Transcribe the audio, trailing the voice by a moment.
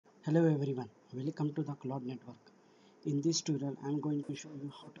Hello everyone, welcome to the Cloud Network. In this tutorial, I am going to show you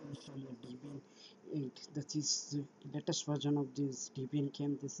how to install your Debian 8. That is the latest version of this Debian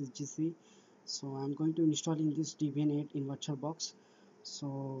came. This is Jessie. So I am going to install in this Debian 8 in VirtualBox.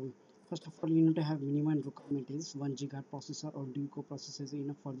 So first of all, you need to have minimum requirement is 1 GHz processor or dual core processor is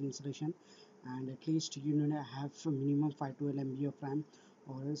enough for the installation, and at least you need to have a minimum 512 MB of RAM,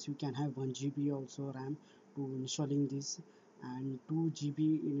 or else you can have 1 GB also RAM to installing this, and 2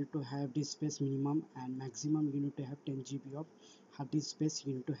 GB you need to have disk space minimum, and maximum you need to have 10 GB of hard disk space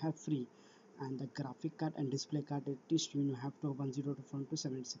you need to have free, and the graphic card and display card at least you have to 1024 to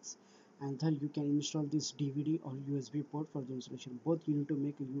 76, and then you can install this DVD or USB port for the installation. Both you need to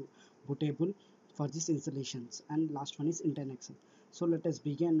make you bootable for these installations, and last one is internet access. So let us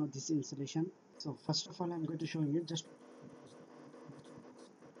begin on this installation. So first of all, I'm going to show you just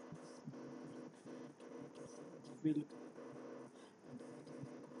will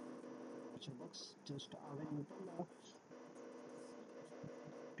box. Just when you open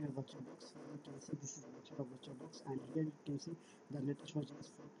your VirtualBox, you can see this is the VirtualBox, and here you can see the latest version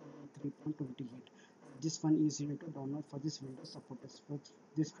is 4.3.28. This one is here to download for this Windows supported, for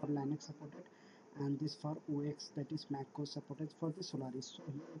this for Linux supported, and this for OX, that is Mac OS supported for the Solaris. So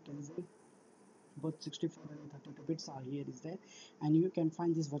here you can see both 64 and 32 bits are here is there, and you can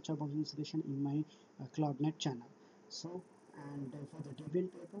find this VirtualBox installation in my CloudNet channel. So and for the Debian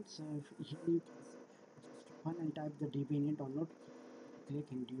paper, so here you can see just open and type the Debian download,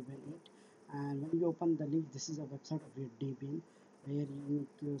 click in Debian 8, and when you open the link, this is a website of your Debian where you need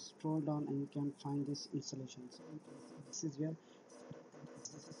to scroll down and you can find this installation. So you can see this is your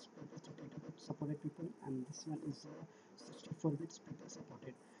this is 32-bit supported people, and this one is 64 bits people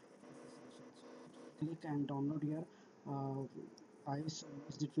supported. Click and download your iOS,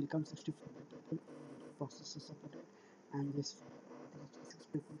 it will come 64-bit people processor supported, and this 386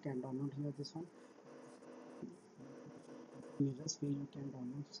 people can download here this one mirrors where you can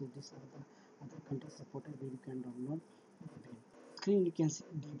download. So these are the other countries supported where you can download Debian. Screen you can see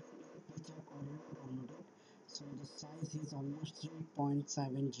Debian which I have already downloaded. So the size is almost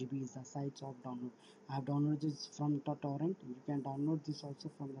 3.7 GB is the size of download. I have downloaded this from the torrent. You can download this also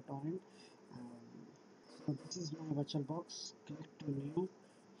from the torrent. So this is my VirtualBox. Click to new.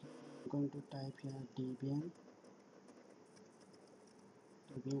 I'm going to type here Debian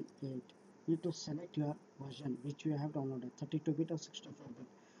 8. You need to select your version which you have downloaded, 32-bit or 64-bit.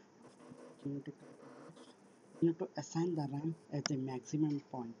 You need to click on next. You need to assign the RAM at the maximum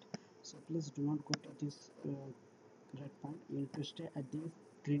point. So please do not go to this red point. You need to stay at the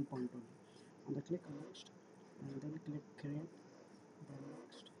green point only. And then click on next, and then click create. Then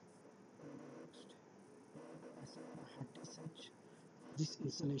next, and then next. Assign a hard disk search this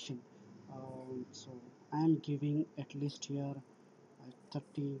installation. So I am giving at least here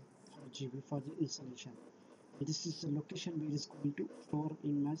 34 GB for the installation. And this is the location where it's going to store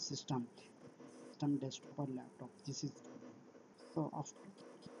in my system desktop or laptop. This is so after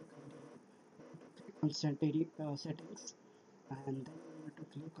click on settings, and then you need to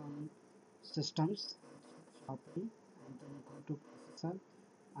click on systems, floppy, and then go to processor,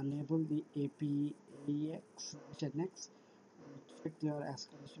 enable the APX/NX, check your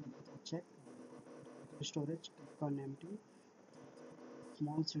escalation method check, storage, click on empty,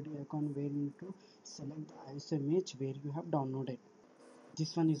 small CD icon where you need to select the ISO image where you have downloaded.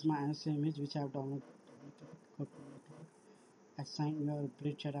 This one is my ISO image which I have downloaded. Go to network, assign your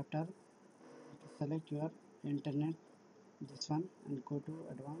bridge adapter, select your internet, this one, and go to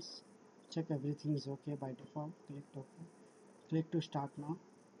advanced, check everything is okay by default, click OK, click to start now.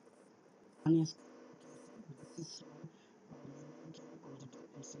 And yes, this is on the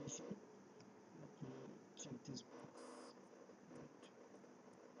installation. Let me check this box.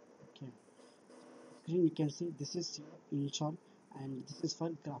 Okay, screen you can see this is your install, and this is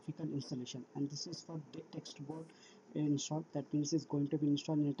for graphical installation, and this is for the text board install. That means it's going to be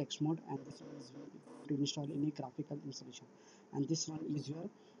installed in a text mode, and this one is going to install in a graphical installation. And this one is your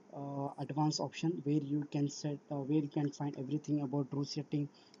advanced option where you can set where you can find everything about root setting,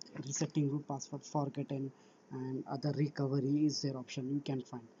 resetting root password forgotten, and other recovery is their option you can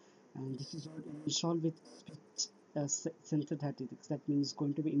find. And this is all installed with speech synthetics. That means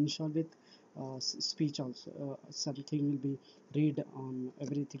going to be installed with speech also. Something will be read on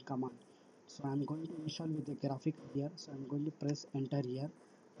everything command. So I'm going to install with the graphic here. So I'm going to press enter here.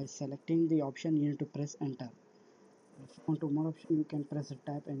 By selecting the option, you need to press enter. If you want to more option, you can press a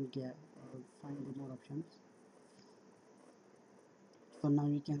tab and get, find the more options. So now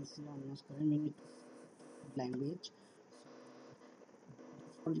you can see on your screen we need language.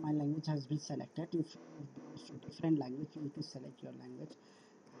 So my language has been selected. If you belong to different language, you need to select your language.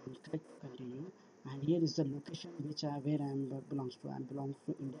 and click continue. And here is the location which where I am belongs to. I belong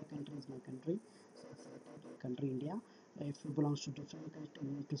to India country is my country, so I selected my country India. If you belongs to different country,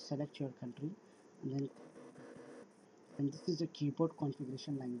 you need to select your country, and then and this is the keyboard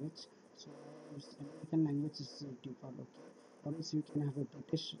configuration language. So American language is default, okay, or else you can have a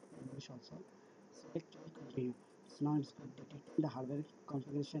British English also. Select and continue. So now it's good detecting the hardware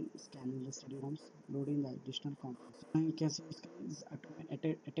configuration, scanning the CD-ROMs, loading the additional components. Now you can see this is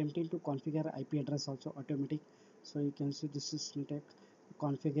attempting to configure IP address also automatic. So you can see this is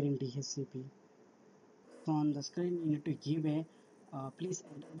configuring DHCP. So on the screen you need to give a please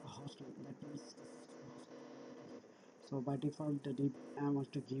enter the host name. That means this is the host name. So by default the Debian I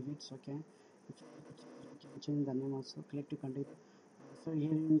want to give it. So okay, if you want to change, you can change the name also. Click to continue. So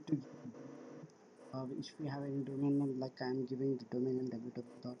here you need to give a domain name. If you have any domain name, like I am giving the domain name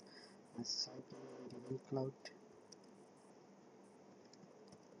www.site giving cloud.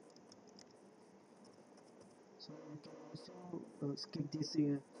 So you can also skip this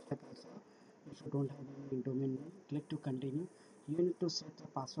step also. If you don't have any domain name, click to continue. You need to set the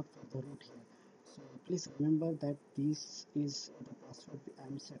password for the root here. So please remember that this is the password I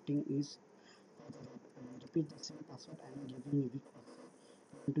am setting is for the root. I will repeat the same password I am giving a weak password.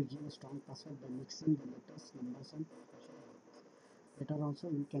 You need to give a strong password by mixing the letters, numbers and question marks. Later also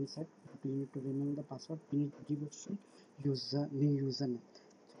you can set, but you need to remember the password. You need to give a full new username.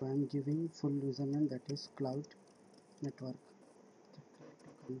 So I am giving full username, that is cloud network. So click to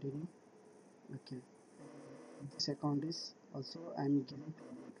continue. Okay, this account is also I am giving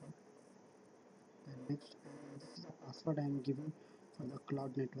cloud network. Then next, this is the password I am giving for the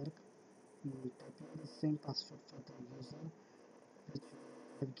cloud network. Typing the same password for the user which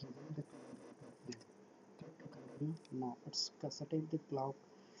we have given the cloud network name. Click to continue. Now it's setting the cloud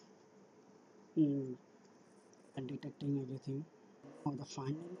mm, and detecting everything. Now the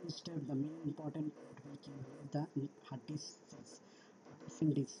final step, the main important part, we can read the hard disk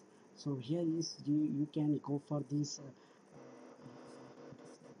partition disk. So here is you can go for this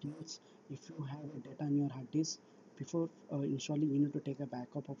that means if you have a data on your hard disk, before installing you need to take a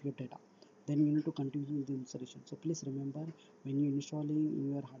backup of your data, then you need to continue the installation. So please remember, when you installing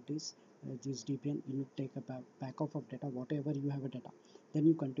in your hard disk this Debian, you need to take a backup of data whatever you have a data, then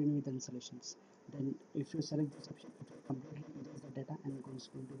you continue with the installations. Then if you select this option, it will completely erase the data and is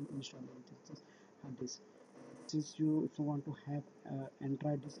going to be installed into this hard disk. This is you if you want to have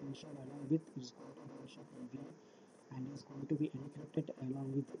Android disk installed along with is going to be installed in VM and is going to be encrypted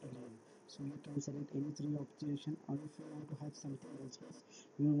along with alien. So you can select any three option, or if you want to have something else,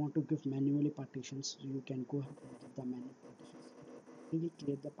 you want to give manually partitions, so you can go ahead and give the manual partitions. It will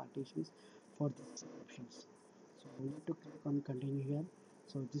clear the partitions for these options. So we need to click on continue here.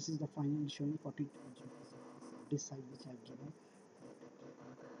 So this is the final showing 42 GB this size which I have given.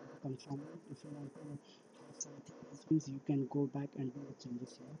 Confirm it. If you want to have something else means you can go back and do the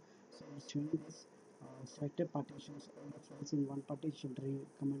changes here. So I'm showing this selected partitions, all the files in one partition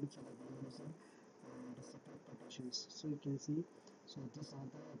recommended for the one user and the separate partitions. So you can see, so these are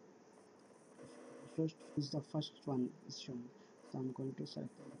the first is the first one is shown. So I'm going to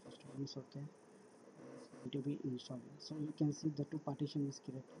select the first one is okay. It's going to be installing. So you can see the two partition is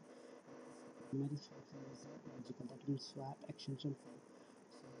created. Primary file is logical, that means swap extension file.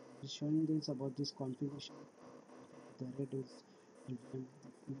 So it's showing this about this configuration. The red is VM.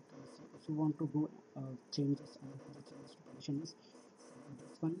 You can see if you want to do changes, and the changes to partition is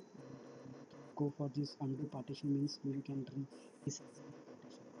this one, and you can go for this undo partition, means you can resize the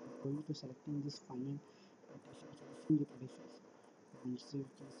partition. I'm going to selecting this final partition, finishing the partitions, and so you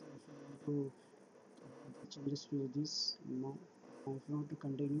can see if you want to the changes to this now. If you want to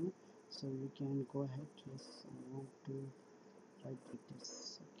continue, so you can go ahead. Yes, I want to write like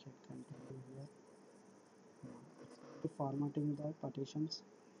this. Okay, continue here. Now it's going to formatting the partitions.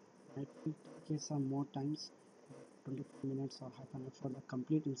 It will take some more times, 25 minutes or half an hour for the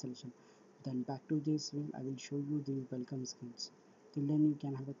complete installation. Then back to this wheel, I will show you the welcome screens. Till then you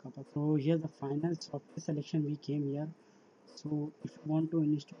can have a cup of. So here the final software selection we came here. So if you want to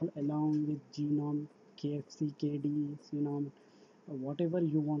install along with GNOME, KFC, KD, CNOME, whatever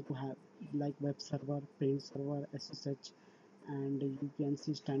you want to have, like web server, print server, SSH, and you can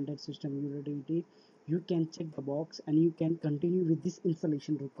see standard system utility, you can check the box and you can continue with this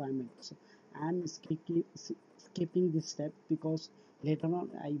installation requirements. I'm skipping this step because later on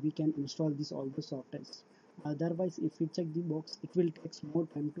we can install this all the softwares. Otherwise if we check the box, it will take more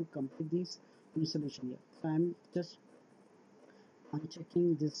time to complete this installation here. So I'm just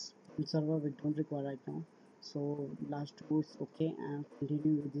unchecking this print server, we don't require right now. So last two is okay and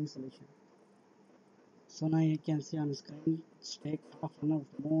continue with the installation. So now you can see on screen it's take half an hour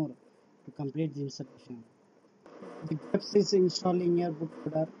more to complete the installation. The grapes is installed in your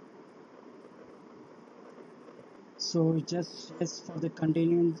bootloader. So just yes for the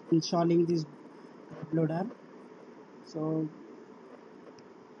continue installing this bootloader. So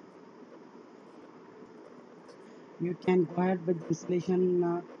you can go ahead with the installation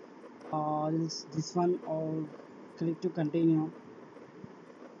this one or click to continue.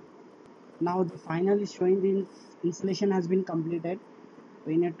 Now the finally showing the installation has been completed.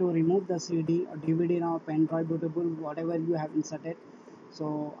 We need to remove the CD or DVD or pen drive bootable whatever you have inserted.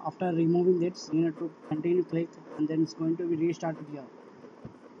 So after removing this you need to continue click and then it's going to be restarted here.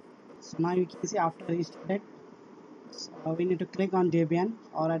 So now you can see after restarted we need to click on Debian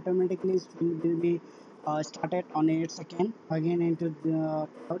or automatically it will be started on 8 second again into the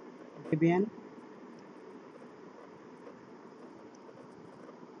Debian.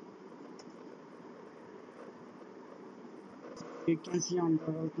 You can see on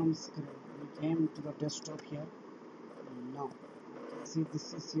the welcome screen we came to the desktop here. Now you can see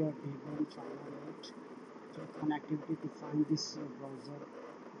this is your Debian final 8. Click on activity to find this browser.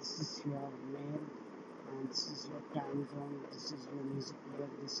 This is your mail and this is your time zone. This is your music player.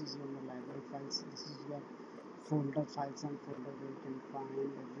 This is your library files. This is your folder files and folder where you can find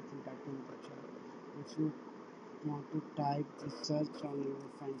everything that can capture. If you want to type the search on your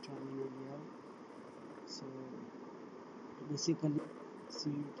find terminal here, so basically see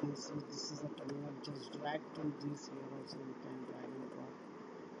you can see this is a terminal. Just drag to this here also you can drag and drop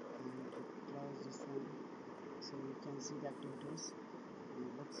and close this one. So you can see the activities.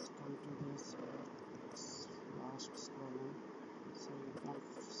 Let's come to this last scroll on. So you can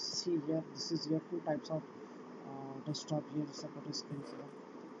see here this is your two types of desktop here support screens here.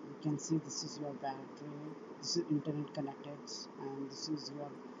 You can see this is your battery, this is internet connected and this is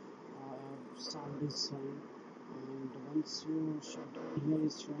your sound is showing, and once you shut down here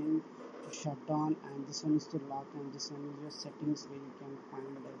is showing to shut down and this one is to lock and this one is your settings where you can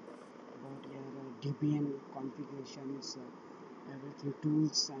find about your Debian configurations, everything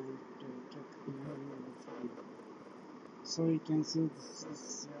tools and here you will find. So you can see this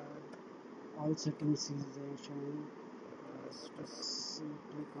is all settings is showing. Just see,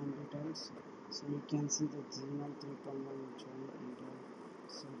 click on details. So you can see the GNU 3.1 is showing and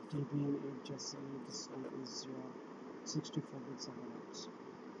so Debian 8 Jessie. This one is your 64-bit subunits.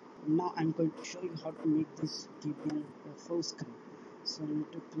 Now I'm going to show you how to make this Debian full screen. So you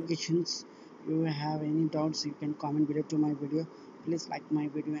need to click. You have any doubts you can comment below to my video. Please like my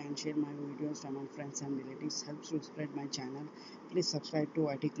video and share my videos among friends and relatives. Helps to spread my channel. Please subscribe to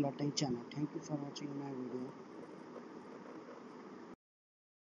IT Cloud channel. Thank you for watching my video.